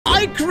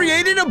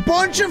created a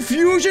bunch of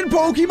fusion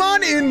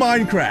Pokemon in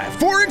Minecraft.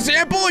 For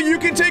example, you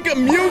can take a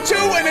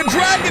Mewtwo and a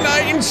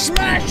Dragonite and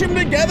smash them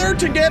together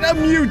to get a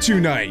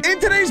Mewtwo-Nite. In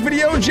today's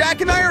video,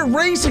 Jack and I are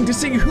racing to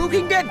see who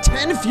can get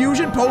 10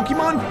 fusion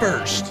Pokemon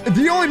first.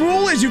 The only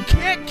rule is you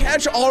can't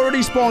catch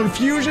already spawned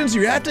fusions.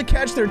 You have to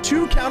catch their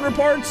 2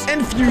 counterparts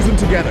and fuse them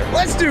together.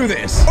 Let's do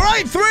this. All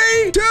right,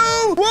 3, 2,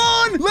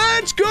 1,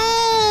 let's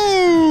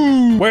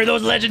go. Where are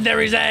those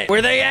legendaries at?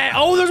 Where they at?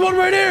 Oh, there's one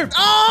right here.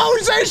 Oh,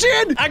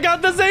 Zacian. I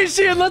got the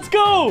Zacian. Let's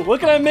go. What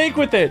can I make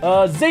with it?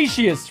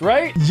 Zacius,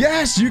 right?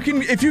 Yes, you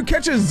can. If you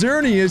catch a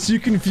Xerneas, you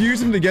can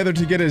fuse them together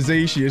to get a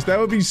Zacius. That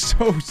would be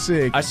so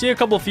sick. I see a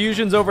couple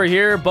fusions over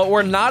here, but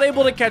we're not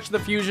able to catch the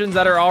fusions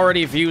that are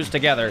already fused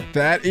together.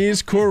 That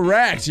is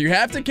correct. You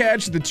have to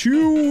catch the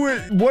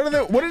 2.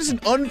 What is an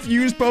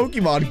unfused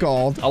Pokemon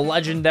called? A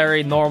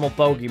legendary normal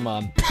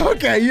Pokemon.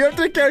 Okay, you have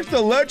to catch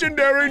the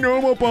legendary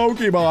normal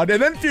Pokemon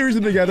and then fuse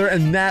them together,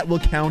 and that will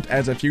count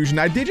as a fusion.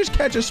 I did just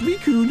catch a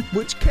Suicune,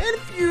 which can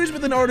fuse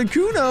with an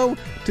Articuno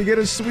to get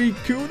a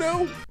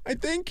Suicune, I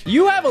think.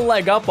 You have a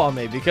leg up on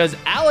me because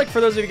Alec,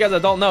 for those of you guys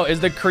that don't know, is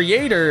the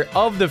creator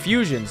of the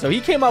fusion. So he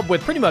came up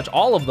with pretty much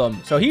all of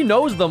them. So he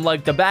knows them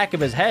like the back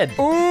of his head.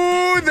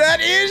 Ooh, that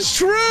is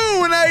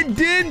true. And I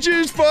did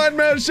just find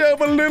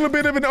myself a little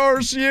bit of an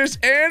Arceus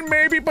and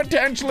maybe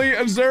potentially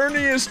a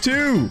Xerneas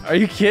too. Are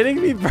you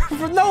kidding me?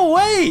 No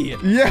way.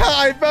 Yeah,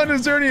 I found a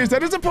Xerneas.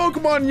 That is a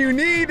Pokemon you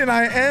need, and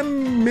I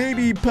am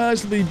maybe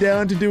possibly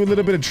down to do a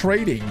little bit of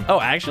trading. Oh,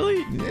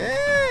 actually?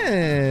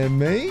 Yeah,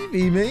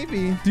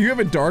 maybe. Do you have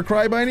a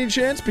Darkrai by any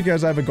chance?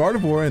 Because I have a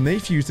Gardevoir and they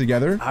fuse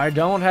together. I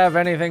don't have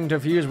anything to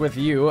fuse with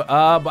you,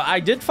 but I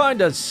did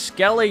find a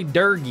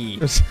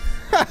Skelly-Durgy.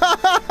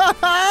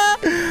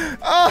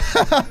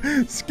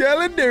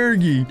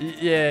 Skelly-Durgy.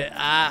 Yeah,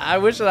 I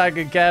wish that I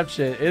could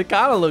capture it. It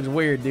kind of looks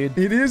weird, dude.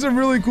 It is a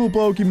really cool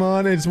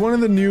Pokemon. It's one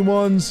of the new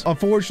ones.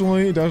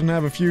 Unfortunately, it doesn't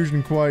have a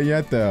fusion quite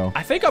yet, though.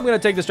 I think I'm going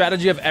to take the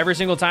strategy of every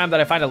single time that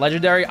I find a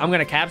legendary, I'm going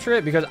to capture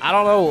it because I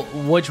don't know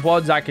which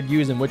ones I could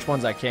use and which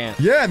ones I can't.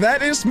 Yeah,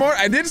 that is smart.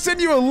 I did send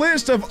you a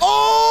list of,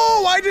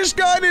 oh, I just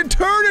got an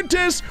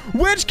Eternatus,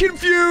 which can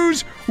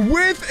fuse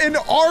with an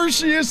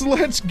Arceus.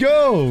 Let's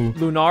go.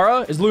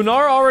 Lunara? Is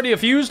Lunara already a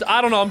fused?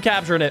 I don't know. I'm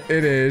capturing it.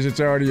 It is. It's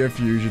already a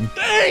fusion.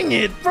 Dang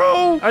it,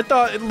 bro. I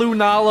thought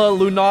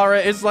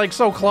Lunara is like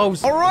so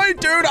close. All right,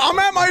 dude. I'm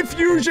at my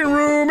fusion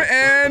room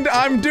and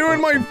I'm doing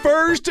my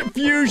first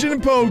fusion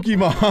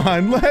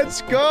Pokemon.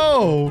 Let's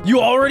go. You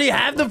already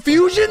have the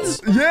fusions?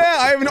 Yeah,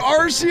 I have an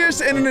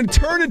Arceus and an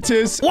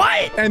Eternatus.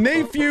 What? And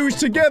they fuse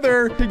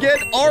together to get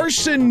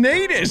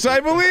Arsenatus. I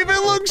believe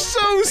it looks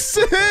so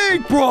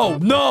sick. Bro,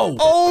 no.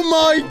 Oh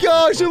my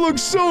gosh, it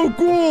looks so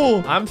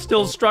cool. I'm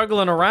still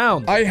struggling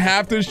around. I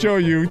have to show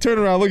you. Turn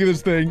around. Look at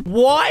this thing.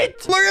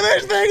 What? Look at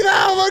this thing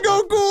now. Look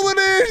how cool it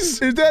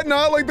is. Is that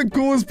not like the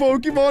coolest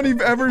Pokemon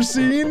you've ever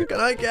seen? Can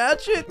I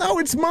catch it? No,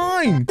 it's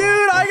mine.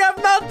 Dude, I have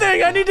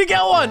nothing. I need to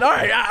get one. All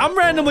right, I'm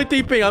randomly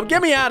TPing.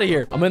 Get me out of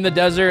here. I'm in the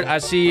desert. I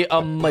see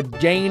a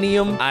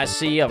Meganium. I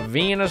see a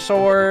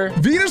Venusaur.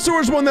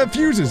 Venusaur is one that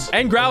fuses.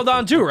 And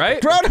Groudon too,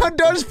 right? Groudon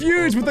does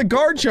fuse with the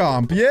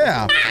Garchomp.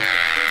 Yeah.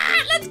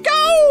 Let's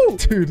go.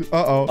 Dude,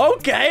 uh-oh.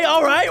 Okay,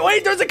 all right.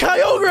 Wait, there's a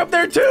Kyogre up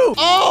there too.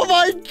 Oh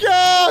my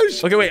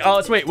gosh. Okay, wait.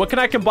 So wait, what can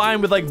I combine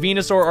with like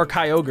Venusaur or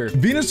Kyogre?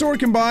 Venusaur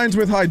combines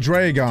with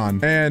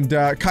Hydreigon. And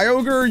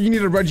Kyogre, you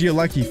need a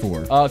Regieleki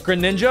for.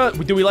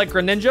 Greninja? Do we like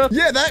Greninja?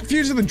 Yeah, that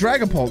fuses with the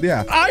Dragapult,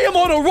 yeah. I am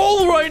on a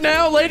roll right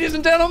now, ladies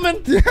and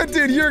gentlemen. Yeah,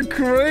 dude, you're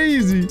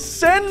crazy.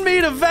 Send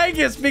me to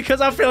Vegas because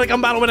I feel like I'm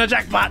about to win a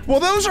jackpot. Well,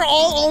 those are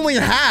all only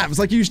halves.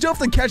 Like, you still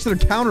have to catch their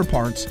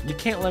counterparts. You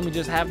can't let me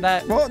just have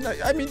that. Well,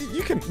 I mean,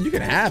 you can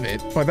have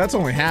it, but that's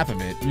only half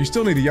of it. You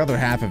still need the other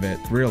half of it,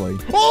 really.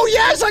 Oh,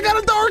 yes, I got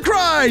a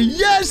Darkrai.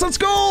 Yes, let's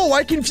go.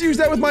 I can fuse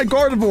that with my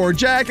Gardevoir.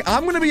 Jack,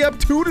 I'm going to be up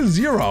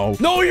 2-0.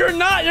 No, you're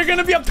not. You're going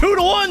to be up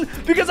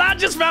 2-1 because I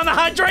just found a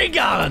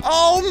Hydreigon.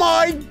 Oh,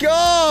 my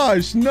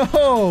gosh.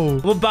 No.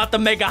 I'm about to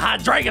make a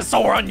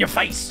Hydreigosaur on your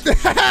face.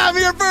 I'm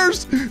here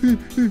first.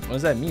 What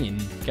does that mean?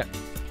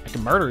 I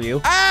can murder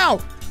you.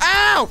 Ow.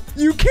 Ow!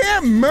 You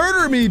can't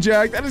murder me,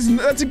 Jack.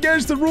 That's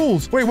against the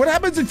rules. Wait, what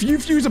happens if you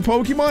fuse a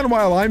Pokemon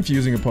while I'm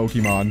fusing a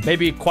Pokemon?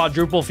 Maybe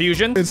quadruple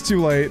fusion? It's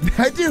too late.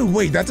 Dude,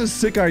 wait, that's a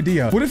sick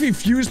idea. What if he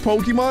fused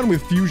Pokemon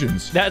with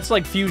fusions? That's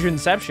like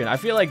Fusionception. I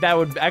feel like that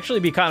would actually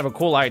be kind of a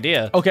cool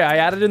idea. Okay, I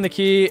added in the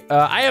key.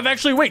 I have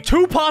actually, wait,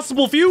 2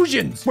 possible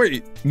fusions.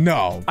 Wait,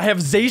 no. I have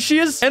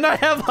Zacius and I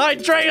have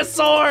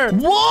Hydreigosaur.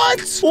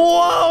 What?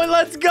 Whoa,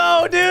 let's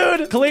go,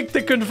 dude. Click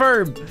to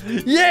confirm.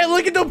 Yeah,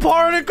 look at the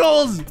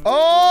particles.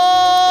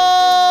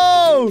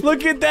 Oh, go!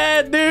 Look at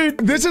that, dude.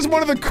 This is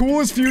one of the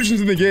coolest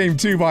fusions in the game,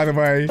 too, by the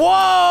way.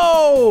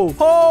 Whoa!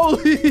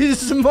 Holy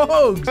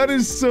smokes. That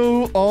is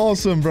so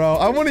awesome, bro.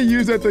 I want to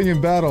use that thing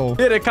in battle.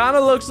 Dude, it kind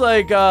of looks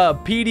like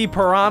PD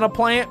Piranha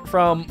Plant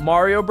from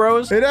Mario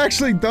Bros. It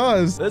actually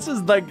does. This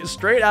is like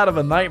straight out of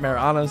a nightmare,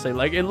 honestly.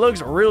 Like, it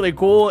looks really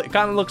cool. It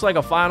kind of looks like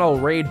a final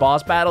raid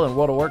boss battle in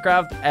World of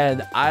Warcraft.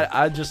 And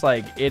I just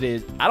like, it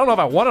is. I don't know if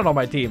I want it on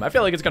my team. I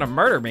feel like it's going to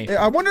murder me.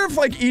 I wonder if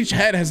like each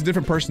head has a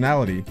different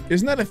personality.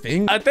 Isn't that a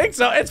thing? I think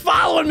so. It's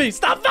following me.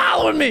 Stop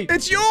following me.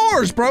 It's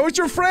yours, bro. It's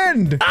your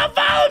friend. Stop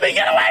following me.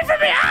 Get away from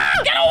me.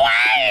 Ah, get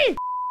away.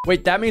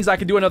 Wait, that means I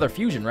could do another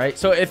fusion, right?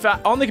 So if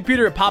on the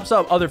computer it pops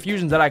up other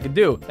fusions that I could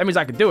do, that means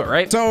I could do it,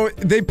 right? So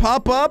they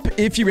pop up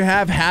if you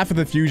have half of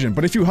the fusion,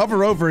 but if you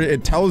hover over it,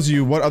 it tells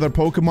you what other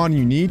Pokemon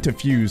you need to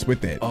fuse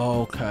with it.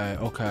 Okay.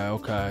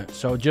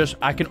 So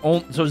I can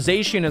only, so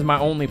Zacian is my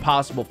only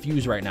possible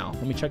fuse right now.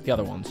 Let me check the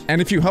other ones. And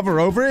if you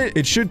hover over it,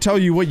 it should tell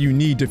you what you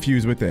need to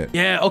fuse with it.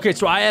 Yeah, okay,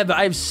 so I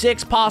have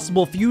 6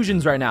 possible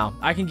fusions right now.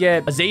 I can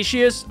get a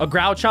Zacius, a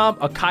Growlithe,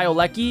 a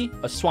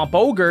Kyoleki, a Swamp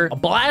Ogre, a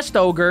Blast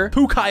Ogre,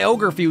 2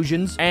 Kyogre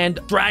fusions, and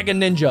Dragon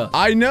Ninja.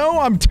 I know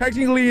I'm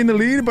technically in the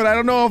lead, but I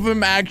don't know if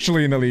I'm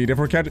actually in the lead. If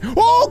we're catching...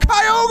 Oh,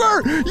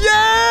 Kyogre!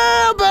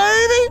 Yeah,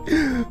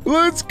 baby!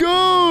 Let's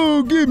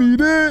go! Give me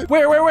that.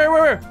 Where?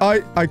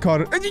 I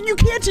caught it. You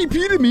can't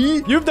TP to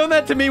me. You've done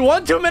that to me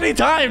one too many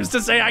times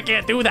to say I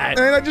can't do that.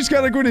 And I just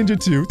got a Greninja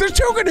too. There's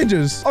 2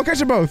 Greninjas. I'll catch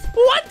them both.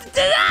 What?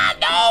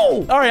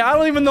 No! All right, I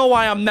don't even know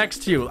why I'm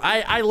next to you.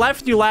 I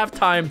left you last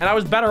time, and I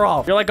was better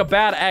off. You're like a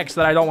bad ex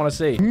that I don't want to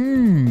see.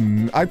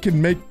 I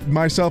can make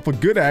myself a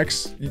good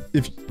ex. Do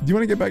you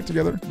want to get back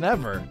together?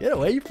 Never. Get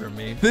away from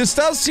me. This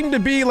does seem to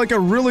be like a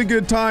really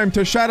good time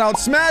to shout out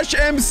Smash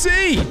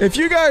MC. If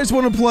you guys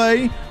want to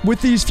play with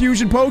these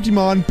fusion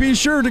Pokemon, be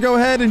sure to go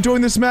ahead and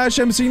join the Smash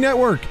MC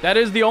network. That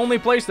is the only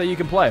place that you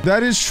can play.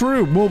 That is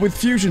true. Well, with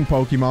fusion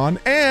Pokemon.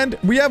 And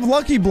we have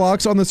Lucky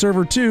Blocks on the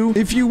server too.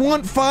 If you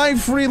want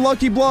 5 free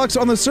Lucky Blocks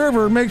on the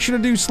server, make sure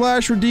to do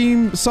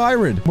 /redeem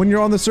Sirud when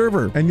you're on the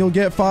server, and you'll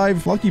get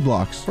 5 Lucky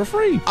Blocks for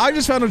free. I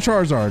just found a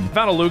Charizard. I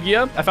found a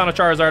Lugia. I found a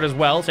Charizard as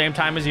well, same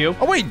time as you.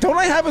 Oh wait, don't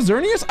I have a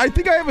Xerneas? I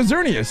think I have a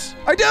Xerneas.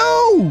 I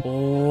do!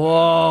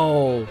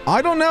 Whoa.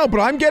 I don't know, but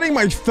I'm getting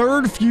my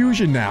 3rd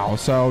fusion now,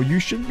 so you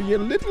should be a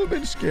little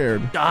bit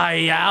scared.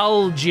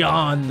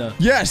 Dialga.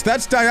 Yes,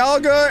 that's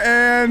Dialga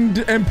and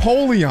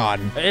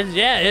Empoleon.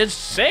 Yeah, it's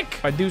sick.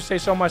 I do say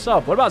so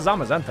myself. What about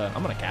Zamazenta?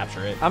 I'm gonna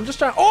capture it. I'm just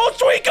trying. Oh,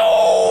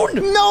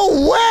 Suicune!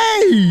 No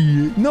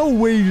way! No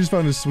way you just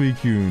found a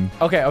Suicune.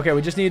 Okay,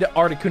 we just need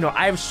Articuno.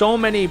 I have so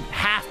many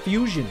half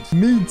fusions.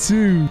 Me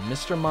too.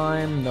 Mr.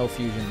 Mime, no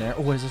fusion there.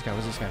 Oh, what is this guy?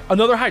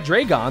 Another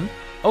Hydreigon.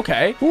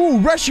 Okay. Ooh,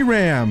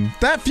 Reshiram.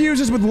 That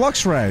fuses with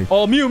Luxray.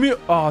 Oh, Mew.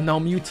 Oh, no,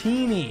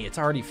 Mutini. It's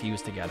already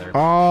fused together.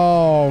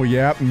 Oh,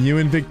 yeah, Mew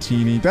and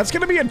Victini. That's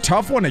going to be a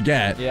tough one to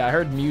get. Yeah, I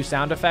heard Mew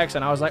sound effects,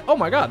 and I was like, oh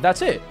my god,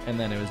 that's it. And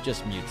then it was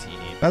just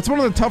Mutini. That's one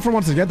of the tougher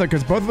ones to get, though,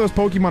 because both of those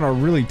Pokemon are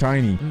really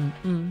tiny.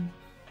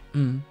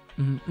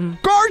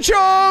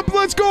 Garchomp!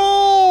 Let's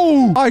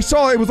go! I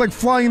saw it was like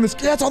flying in this.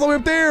 Yeah, it's all the way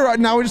up there.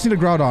 Now we just need a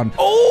Groudon.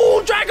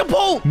 Oh,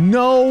 Dragapult!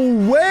 No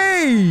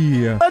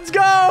way! Let's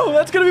go!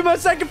 That's gonna be my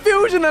 2nd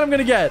fusion that I'm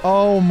gonna get.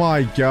 Oh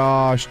my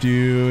gosh,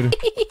 dude.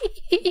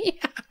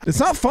 It's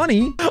not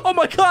funny. Oh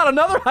my god,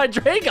 another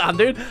Hydreigon,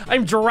 dude.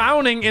 I'm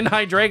drowning in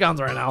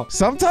Hydreigons right now.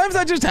 Sometimes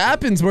that just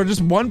happens where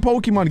just one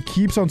Pokemon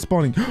keeps on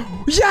spawning.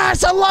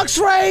 Yes, a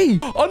Luxray!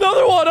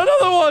 Another one!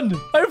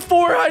 I have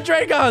 4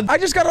 Hydreigons. I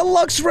just got a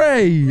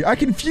Luxray. I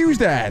can fuse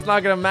that. It's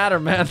not gonna matter,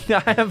 man.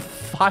 I have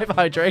 5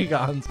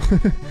 Hydreigons.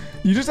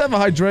 You just have a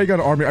Hydreigon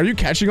army. Are you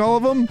catching all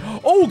of them?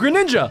 Oh,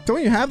 Greninja.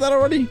 Don't you have that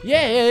already?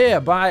 Yeah.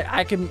 But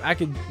I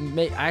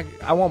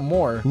want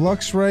more.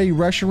 Luxray,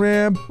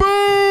 Reshiram.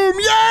 Boom!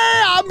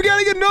 Yeah! I'm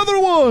getting another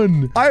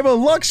one. I have a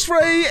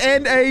Luxray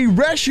and a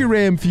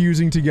Reshiram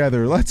fusing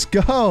together. Let's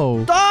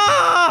go.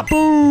 Stop!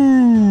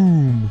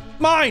 Boom!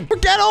 Mine.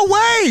 Get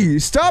away!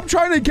 Stop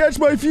trying to catch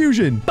my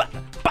fusion.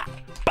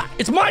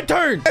 It's my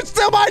turn. It's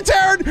still my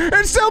turn.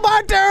 It's still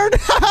my turn.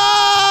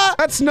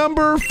 That's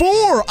number 4.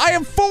 I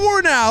have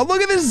 4 now.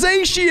 Look at this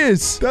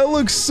Zacius. That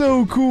looks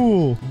so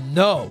cool.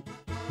 No.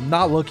 I'm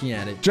not looking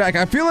at it. Jack,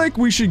 I feel like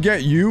we should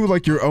get you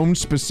like your own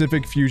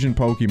specific fusion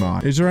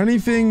Pokemon. Is there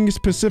anything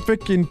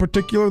specific in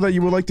particular that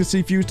you would like to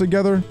see fused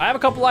together? I have a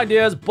couple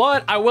ideas,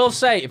 but I will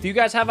say, if you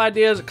guys have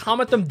ideas,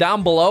 comment them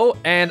down below,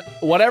 and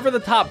whatever the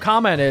top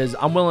comment is,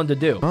 I'm willing to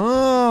do.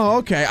 Oh,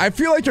 okay. I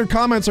feel like your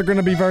comments are going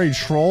to be very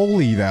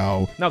trolly,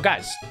 though. No,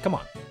 guys, come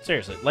on.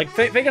 Seriously, like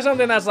think of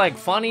something that's like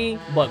funny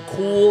but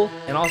cool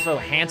and also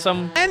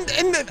handsome. And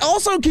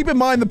also keep in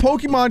mind the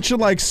Pokemon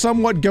should like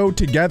somewhat go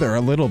together a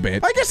little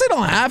bit. I guess they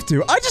don't have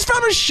to. I just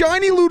found a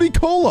shiny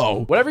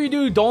Ludicolo. Whatever you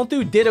do, don't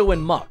do Ditto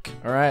and Muck.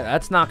 All right,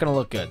 that's not gonna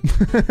look good.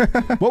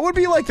 What would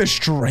be like the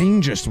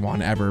strangest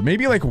one ever?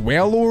 Maybe like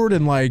Wailord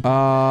and like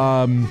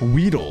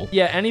Weedle.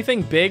 Yeah,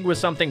 anything big with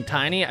something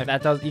tiny.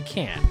 You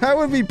can't. That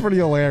would be pretty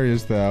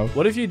hilarious though.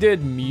 What if you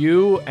did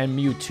Mew and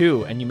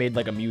Mewtwo and you made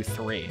like a Mew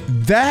 3?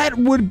 That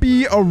would would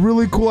be a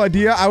really cool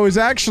idea. I was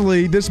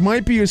actually, this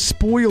might be a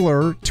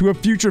spoiler to a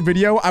future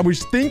video. I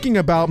was thinking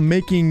about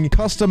making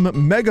custom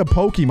Mega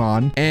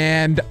Pokemon,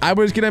 and I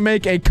was gonna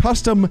make a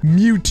custom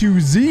Mewtwo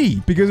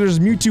Z because there's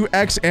Mewtwo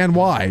X and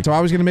Y. So I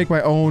was gonna make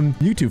my own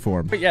Mewtwo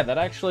form. But yeah, that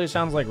actually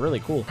sounds like really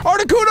cool.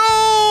 Articuno!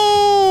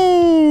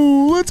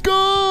 Let's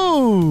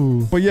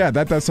go! But yeah,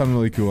 that does sound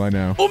really cool, I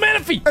know. Oh,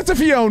 Manaphy! It's a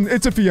Fion.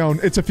 It's a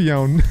Fion. It's a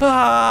Fion.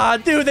 Ah,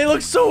 dude, they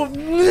look so...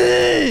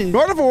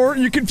 Gardevoir,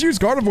 you confuse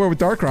Gardevoir with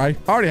Darkrai.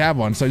 I already have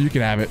one, so you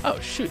can have it. Oh,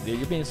 shoot, dude,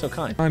 you're being so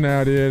kind. I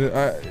know, dude.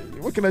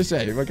 What can I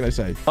say? What can I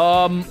say? You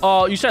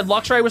said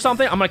Luxray was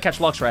something? I'm gonna catch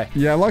Luxray.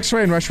 Yeah,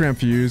 Luxray and Reshiram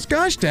fuse.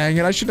 Gosh dang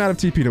it, I should not have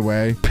TP'd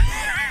away.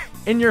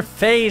 In your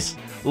face,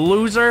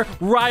 loser.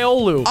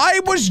 Riolu. I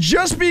was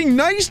just being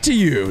nice to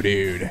you,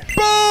 dude.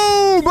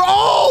 Boom!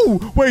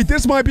 Oh! Wait,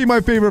 this might be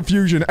my favorite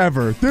fusion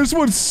ever. This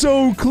one's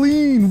so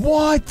clean.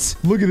 What?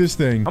 Look at this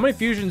thing. How many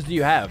fusions do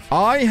you have?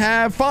 I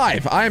have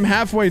 5. I am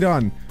halfway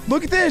done.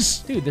 Look at this.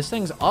 Dude, this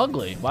thing's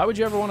ugly. Why would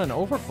you ever want an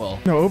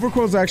Overquill? No,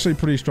 Overquill's actually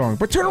pretty strong.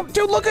 But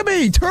dude, look at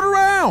me. Turn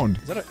around.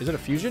 Is it a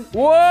fusion?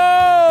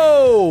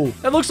 Whoa!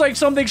 That looks like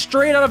something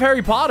straight out of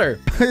Harry Potter.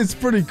 It's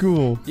pretty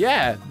cool.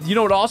 Yeah. You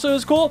know what also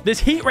is cool? This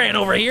Heat Ran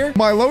over here.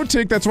 My low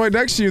tick that's right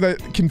next to you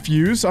that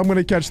confused. I'm going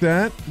to catch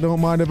that.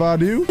 Don't mind if I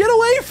do. Get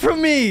away from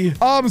me.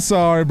 I'm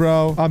sorry,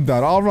 bro. I'm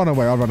done. I'll run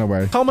away. I'll run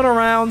away. Coming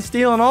around,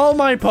 stealing all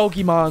my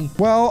Pokemon.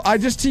 Well, I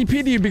just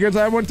TP'd you because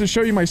I want to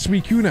show you my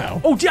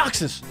Suicune. Oh,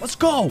 Deoxys. Let's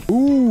go.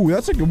 Ooh,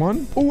 that's a good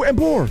one. Ooh,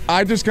 Empoor.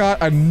 I just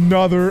got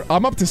another.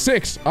 I'm up to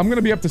 6. I'm going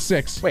to be up to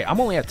 6. Wait, I'm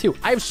only at 2.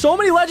 I have so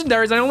many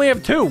legendaries. I only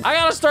have 2. I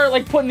got to start,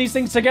 like, putting these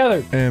things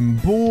together.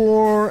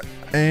 Empoor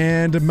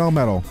and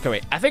Melmetal. Okay,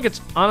 wait. I think it's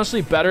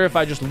honestly better if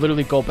I just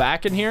literally go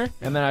back in here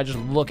and then I just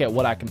look at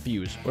what I can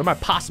fuse. What are my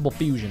possible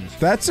fusions?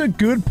 That's a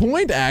good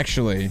point,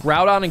 actually.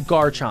 Groudon and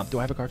Garchomp. Do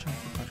I have a Garchomp?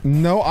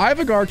 No, I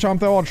have a Garchomp,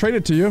 though. I'll trade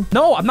it to you.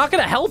 No, I'm not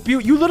going to help you.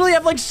 You literally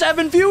have like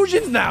 7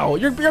 fusions now.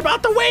 You're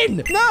about to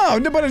win. No,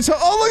 but it's...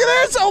 Oh, look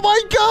at this. Oh, my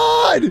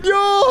God.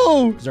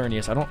 Yo.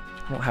 Xerneas. I don't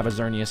have a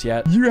Xerneas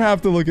yet. You have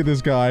to look at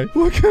this guy.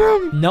 Look at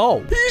him.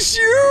 No. He's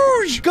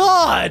huge.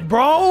 God,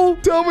 bro.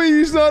 Tell me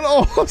he's not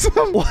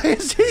awesome. Why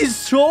is he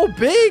so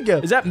big?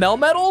 Is that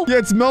Melmetal? Yeah,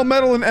 it's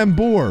Melmetal and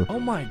Emboar.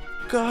 Oh, my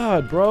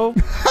God, bro.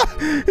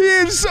 He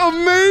is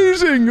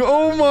amazing.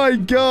 Oh, my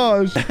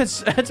gosh.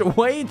 That's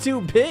way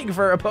too big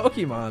for a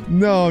Pokemon.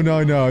 No.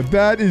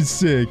 That is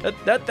sick.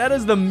 That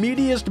is the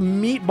meatiest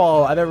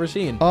meatball I've ever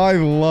seen. I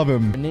love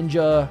him.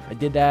 Ninja, I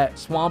did that.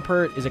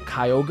 Swampert is a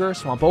Kyogre.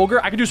 Swamp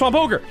Ogre. I can do Swamp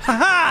Ogre.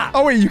 Haha.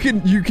 Oh, wait, you can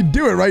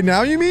do it right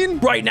now, you mean?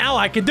 Right now,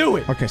 I can do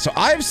it. Okay, so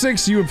I have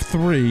 6, you have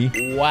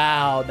 3.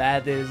 Wow,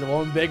 that is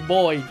one big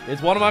boy.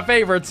 It's one of my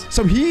favorites.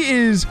 So he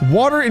is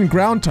water and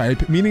ground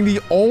type, meaning the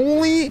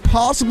only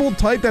possible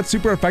type that's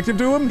super effective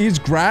to him is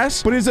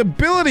grass, but his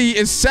ability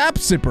is Sap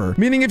Sipper,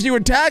 meaning if you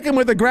attack him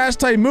with a grass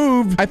type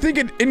move, I think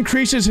it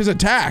increases his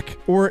attack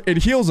or it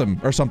heals him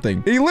or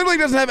something. He literally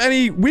doesn't have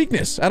any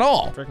weakness at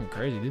all. Freaking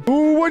crazy, dude.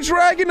 Ooh, a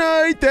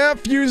Dragonite that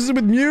fuses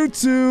with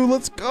Mewtwo.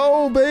 Let's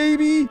go,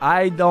 baby.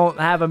 I don't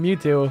have a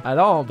Mewtwo. I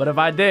don't, but if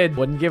I did,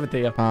 wouldn't give it to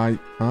you.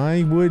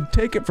 I would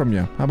take it from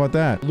you. How about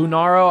that?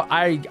 Lunaro,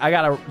 I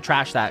gotta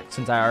trash that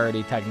since I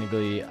already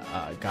technically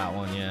got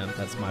one. Yeah,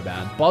 that's my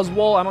bad.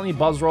 Buzzwole, I don't need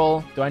Buzzroll.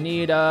 Do I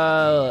need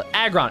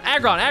Aggron?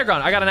 Aggron.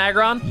 I got an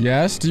Aggron.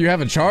 Yes. Do you have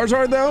a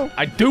Charizard though?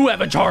 I do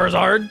have a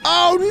Charizard.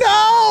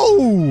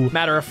 Oh no!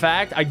 Matter of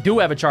fact, I do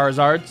have a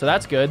Charizard, so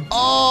that's good.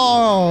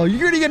 Oh, you're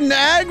gonna get an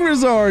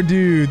Agrizar,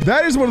 dude.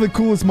 That is one of the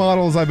coolest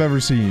models I've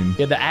ever seen.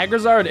 Yeah, the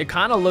Agrizard, it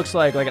kind of looks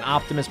like an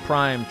Optimus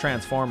Prime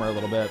Transformer a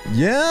little bit.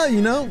 Yeah,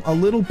 you know, a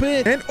little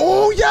bit. And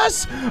oh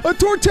yes, a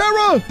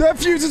Torterra that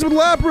fuses with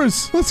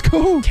Lapras. Let's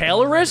go.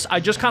 Tailorus, I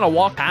just kind of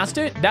walked past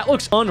it. That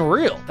looks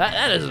unreal.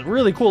 That is a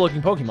really cool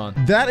looking Pokemon.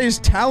 That is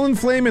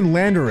Talonflame and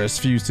Landorus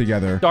fused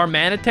together.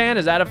 Darmanitan,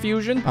 is that a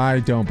fusion?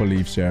 I don't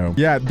believe so.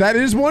 Yeah, that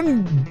is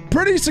one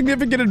pretty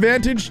significant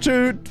advantage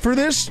for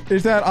this,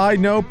 is that I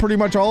know pretty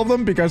much all of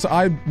them because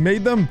I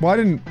made them. Well, I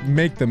didn't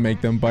make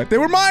them, but they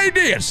were my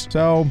ideas.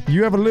 So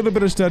you have a little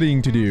bit of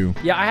studying to do.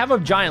 Yeah, I have a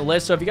giant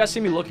list, so if you guys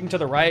see me looking to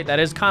the right, that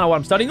is kind of what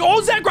I'm studying.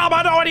 Oh, Zekrom!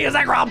 I know I need a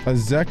Zekrom! A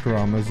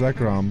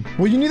Zekrom.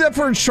 Well, you need that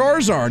for a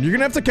Charizard. You're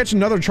gonna have to catch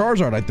another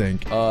Charizard, I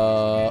think.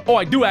 Oh,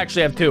 I do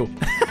actually have 2.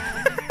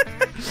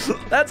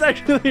 That's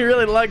actually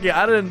really lucky.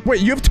 I didn't...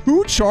 Wait, you have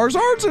 2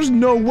 Charizards? There's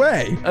no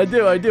way. I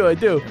do. And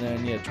then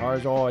I need a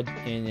Charizard,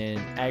 and then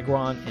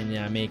Aggron, and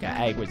then I make an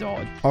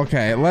Agrizard.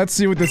 Okay, let's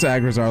see what this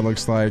Agrizar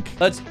looks like.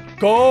 Let's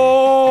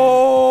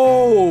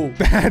go!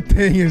 That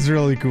thing is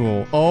really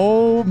cool.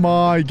 Oh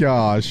my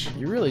gosh.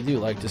 You really do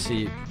like to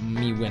see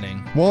me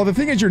winning. Well, the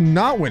thing is, you're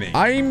not winning.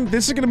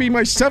 This is gonna be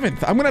my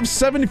 7th. I'm gonna have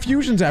 7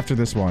 fusions after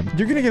this one.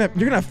 You're gonna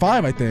have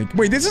 5, I think.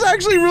 Wait, this is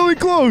actually really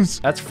close.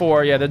 That's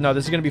 4. Yeah, no,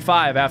 this is gonna be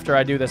 5 after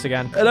I do this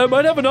again. And I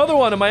might have another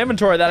one in my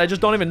inventory that I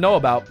just don't even know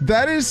about.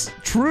 That is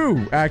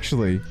true,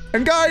 actually.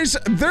 And guys,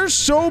 there's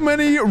so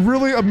many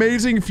really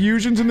amazing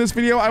fusions in this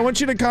video. I want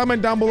you to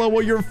comment down below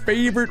what your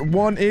favorite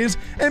one is,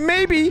 and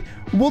maybe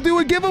We'll do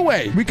a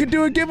giveaway. We could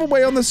do a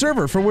giveaway on the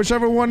server for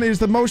whichever one is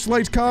the most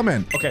liked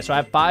comment. Okay, so I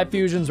have 5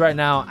 fusions right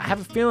now. I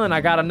have a feeling I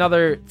got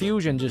another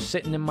fusion just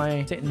sitting in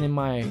my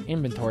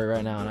inventory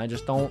right now, and I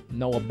just don't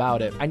know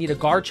about it. I need a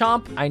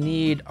Garchomp, I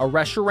need a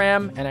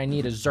Reshiram, and I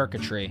need a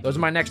Xurkitree. Those are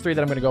my next 3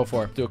 that I'm gonna go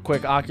for. Do a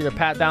quick ocular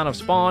pat down of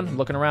spawn.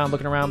 Looking around,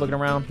 looking around, looking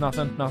around.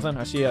 Nothing, nothing.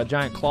 I see a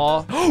giant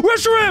claw.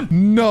 Reshiram!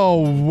 No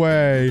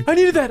way. I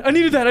needed that. I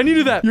needed that. I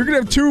needed that. You're gonna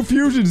have 2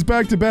 fusions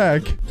back to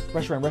back.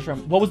 Reshiram,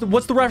 Reshiram.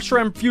 What's the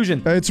Reshiram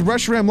fusion? It's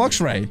Reshiram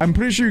Luxray. I'm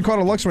pretty sure you caught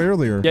a Luxray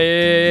earlier.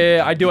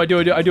 Yeah. I do.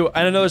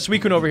 And another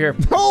Suicune over here.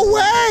 No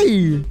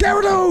way!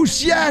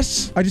 Gyarados,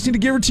 yes! I just need a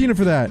Giratina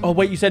for that. Oh,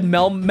 wait, you said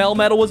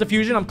Melmetal was a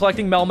fusion? I'm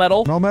collecting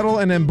Melmetal.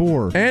 Melmetal and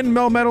Emboar. And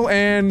Melmetal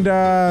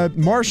and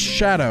Marsh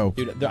Shadow.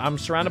 Dude, I'm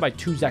surrounded by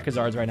 2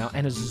 Zekazards right now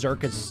and a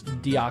Xerxes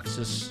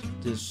Deoxys.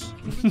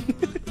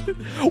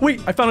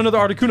 Wait, I found another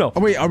Articuno. Oh,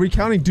 wait, are we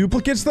counting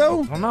duplicates,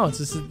 though? I don't know.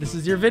 This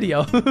is your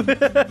video.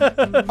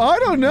 I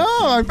don't know.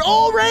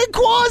 Oh,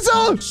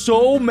 Rayquaza!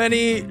 So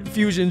many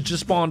fusions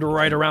just spawned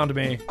right around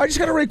me. I just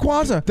got a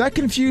Rayquaza. That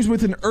confused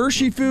with an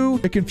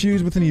Urshifu. It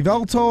confused with an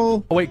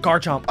Yveltal. Oh, wait,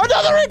 Garchomp.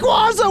 Another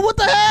Rayquaza! What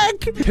the heck?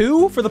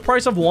 2 for the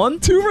price of 1?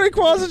 2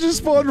 Rayquaza just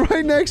spawned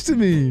right next to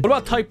me. What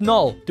about type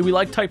Null? Do we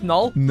like type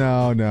Null?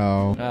 No.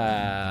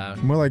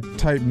 More like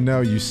type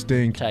no, you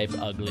stink. Type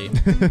ugly.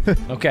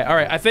 Okay, all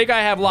right. I think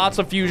I have lots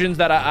of fusions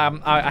that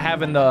I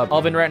have in the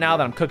oven right now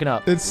that I'm cooking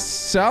up. It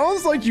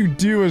sounds like you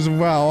do as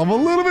well. I'm a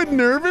little bit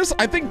nervous.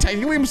 I think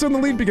technically I'm still in the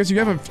lead because you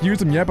haven't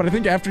fused them yet, but I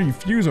think after you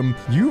fuse them,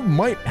 you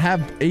might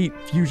have 8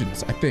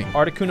 fusions, I think.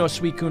 Articuno,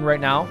 Suicune right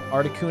now.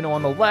 Articuno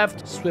on the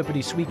left.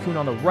 Swippity Suicune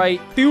on the right.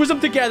 Fuse them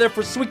together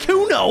for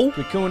Suicune.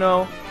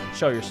 Suicune,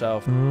 show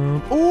yourself.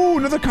 Oh,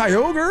 another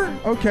Kyogre.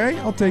 Okay,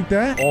 I'll take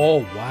that. Oh,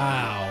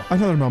 wow.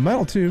 Another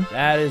Melmetal, too.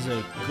 That is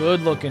a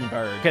good-looking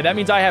bird. Okay, that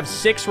means I have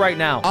 6 right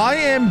now. I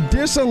am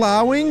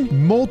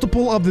disallowing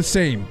multiple of the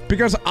same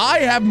because I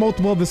have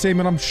multiple of the same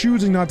and I'm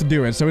choosing not to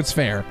do it, so it's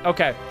fair.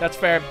 Okay, that's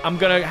fair. I'm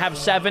gonna have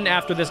 7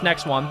 after this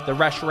next one, the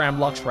Reshiram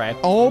Luxray.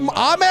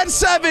 I'm at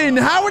 7.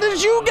 How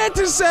did you get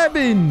to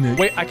 7?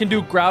 Wait, I can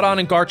do Groudon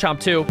and Garchomp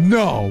too.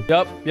 No.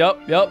 Yep.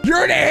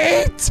 You're an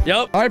 8.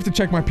 Yep. I have to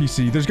check my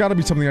PC. There's got to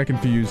be something I can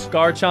fuse.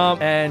 Garchomp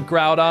and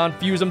Groudon.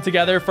 Fuse them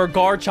together for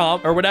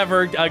Garchomp or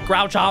whatever.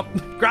 Grouchomp.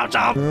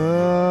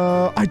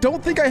 I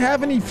don't think I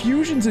have any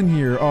fusions in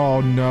here.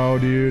 Oh, no,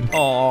 dude.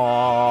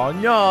 Oh,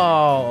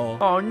 no.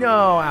 Oh,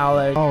 no,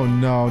 Alex. Oh,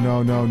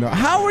 no.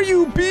 How are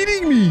you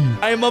beating me?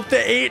 I am up to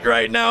 8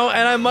 right now,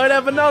 and I might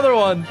have another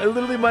one. I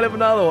literally might have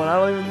another one. I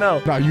don't even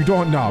know. No, you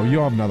don't. No, you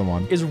don't have another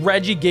one. Is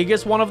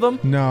Regigigas one of them?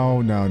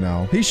 No.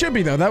 He should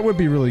be, though. That would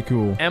be really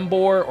cool.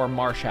 Emboar or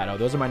Marshadow.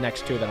 Those are my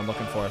next 2 that I'm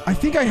looking for. I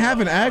think I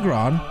have an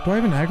Aggron. Do I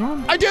have an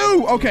Aggron? I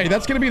do! Okay,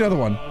 that's gonna be another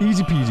one.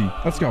 Easy peasy.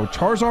 Let's go.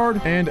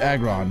 Charizard and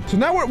Aggron. So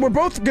now we're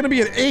both gonna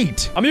be at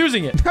 8. I'm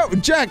using it. No,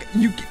 Jack,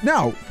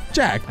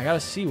 Jack. I gotta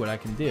see what I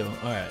can do.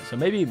 All right, so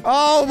maybe...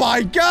 Oh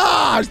my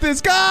gosh, this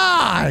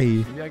guy!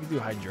 Maybe I can do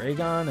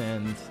Hydreigon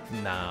and...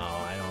 No,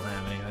 I don't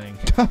have anything.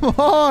 Come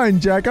on,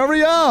 Jack,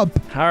 hurry up!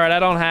 All right, I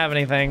don't have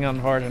anything,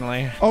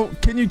 unfortunately. Oh,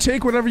 can you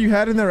take whatever you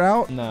had in there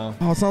out? No.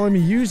 Oh, it's not letting me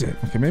use it.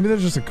 Okay, maybe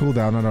there's just a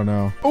cooldown. I don't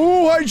know.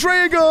 Oh,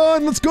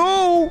 Hydreigon! Let's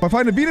go! If I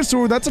find a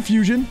Venusaur, that's a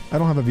fusion. I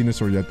don't have a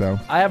Venusaur yet, though.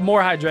 I have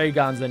more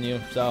Hydreigons than you,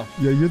 so...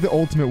 Yeah, you're the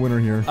ultimate winner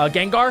here.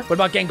 Gengar? What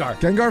about Gengar?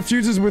 Gengar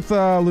fuses with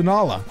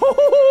Lunala.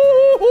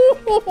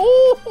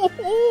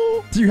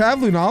 Do you have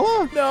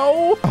Lunala?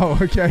 No. Oh,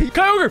 okay.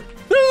 Kyogre!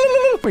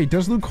 Wait,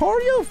 does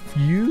Lucario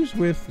fuse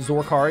with...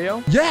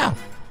 Zorcario? Yeah!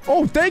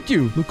 Oh, thank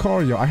you,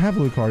 Lucario. I have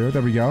Lucario.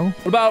 There we go.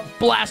 What about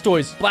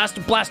Blastoise?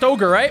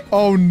 Blastogre, right?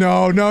 Oh,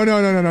 no,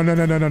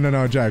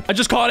 Jack. I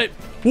just caught it.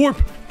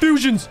 Warp.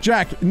 Fusions.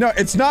 Jack, no,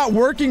 it's not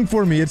working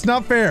for me. It's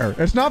not fair.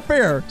 It's not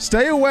fair.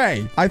 Stay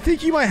away. I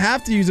think you might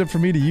have to use it for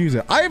me to use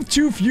it. I have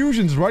 2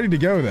 fusions ready to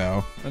go,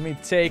 though. Let me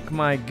take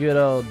my good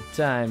old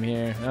time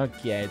here.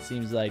 Okay, it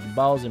seems like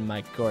balls in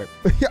my court.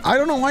 I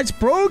don't know why it's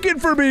broken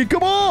for me.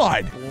 Come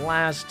on.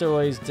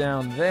 Blastoise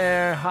down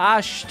there.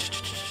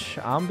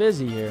 I'm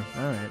busy here.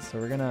 All right, so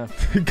we're gonna...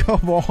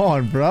 Come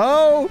on,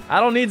 bro. I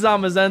don't need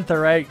Zamazenta,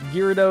 right?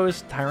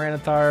 Gyarados,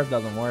 Tyranitar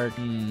doesn't work.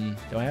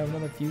 Do I have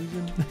another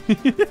fusion?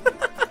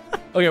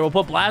 Okay, we'll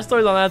put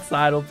Blastoise on that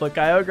side. We'll put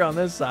Kyogre on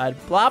this side.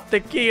 Plop the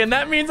key, and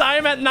that means I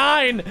am at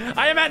 9.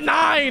 I am at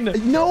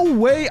 9. No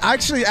way.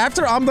 Actually,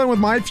 after I'm done with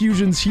my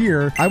fusions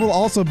here, I will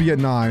also be at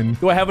 9.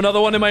 Do I have another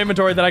one in my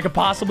inventory that I could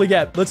possibly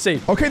get? Let's see.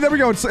 Okay, there we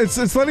go.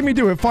 It's letting me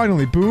do it.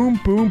 Finally. Boom,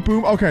 boom,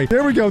 boom. Okay,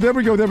 there we go. There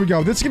we go.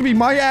 This is going to be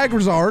my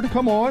Agrazard.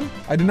 Come on.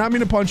 I did not mean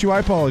to punch you. I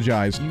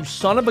apologize. You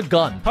son of a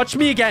gun. Touch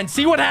me again.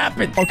 See what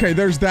happens. Okay,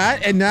 there's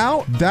that. And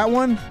now that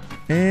one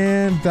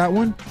and that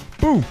one.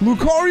 Boom.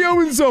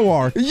 Lucario and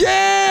Zoar.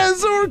 Yeah,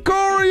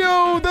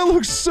 Lucario. That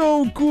looks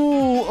so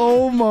cool.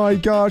 Oh my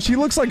gosh. He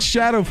looks like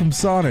Shadow from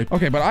Sonic.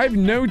 Okay, but I have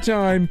no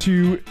time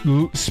to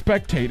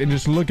spectate and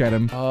just look at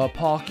him.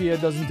 Palkia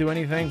doesn't do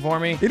anything for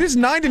me. It is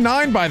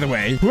 9-9, by the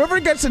way. Whoever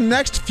gets the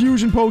next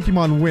fusion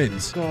Pokemon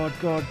wins. God.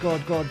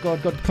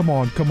 Come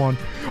on.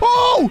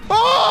 Oh!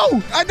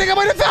 I think I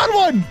might have found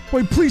one.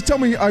 Wait, please tell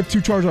me I have 2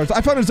 Charizards.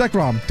 I found a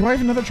Zekrom. Do I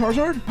have another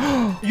Charizard?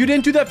 You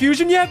didn't do that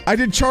fusion yet? I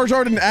did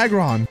Charizard and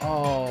Aggron.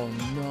 Oh,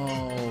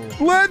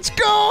 no. Let's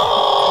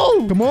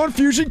go! Come on,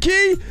 Fusion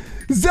Key.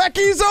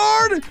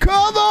 Zekizard!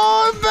 Come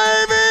on,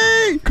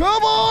 baby!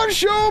 Come on,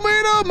 show me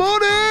the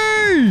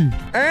money!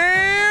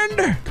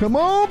 And come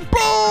on,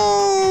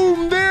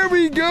 boom! There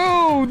we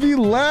go! The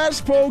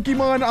last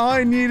Pokemon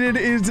I needed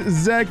is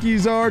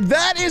Zekizard.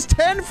 That is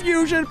 10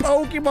 fusion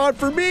Pokemon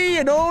for me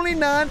and only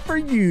 9 for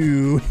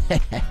you.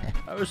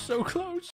 I was so close.